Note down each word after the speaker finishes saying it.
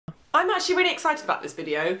I'm actually really excited about this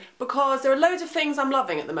video because there are loads of things I'm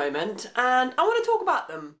loving at the moment and I want to talk about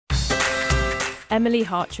them. Emily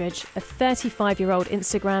Hartidge, a 35-year-old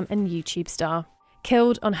Instagram and YouTube star,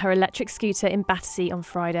 killed on her electric scooter in Battersea on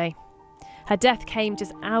Friday. Her death came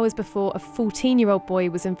just hours before a 14-year-old boy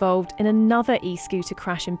was involved in another e-scooter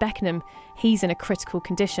crash in Beckenham. He's in a critical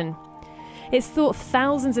condition. It's thought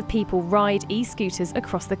thousands of people ride e-scooters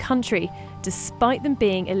across the country, despite them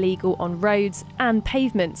being illegal on roads and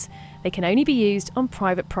pavements. They can only be used on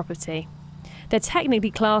private property. They're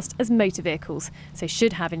technically classed as motor vehicles, so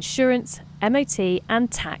should have insurance, MOT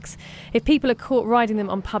and tax. If people are caught riding them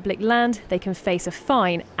on public land, they can face a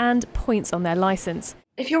fine and points on their licence.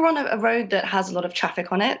 If you're on a road that has a lot of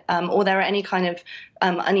traffic on it, or there are any kind of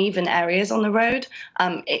uneven areas on the road,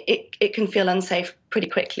 it can feel unsafe pretty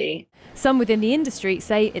quickly. Some within the industry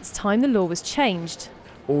say it's time the law was changed.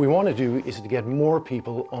 What we want to do is to get more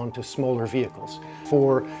people onto smaller vehicles.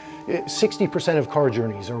 For 60% of car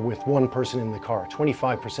journeys are with one person in the car,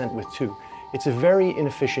 25% with two. It's a very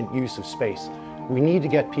inefficient use of space. We need to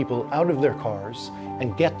get people out of their cars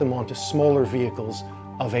and get them onto smaller vehicles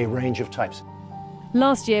of a range of types.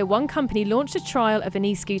 Last year, one company launched a trial of an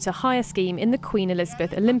e-scooter hire scheme in the Queen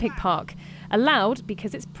Elizabeth Olympic Park, allowed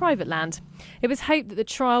because it's private land. It was hoped that the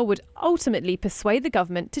trial would ultimately persuade the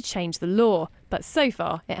government to change the law, but so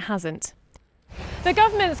far it hasn't. The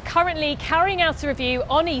government's currently carrying out a review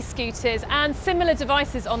on e-scooters and similar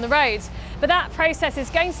devices on the roads, but that process is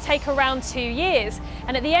going to take around 2 years,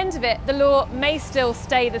 and at the end of it, the law may still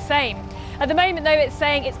stay the same. At the moment, though, it's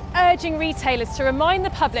saying it's urging retailers to remind the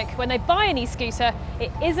public when they buy an e-scooter,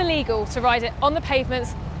 it is illegal to ride it on the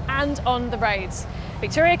pavements and on the roads.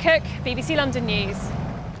 Victoria Cook, BBC London News.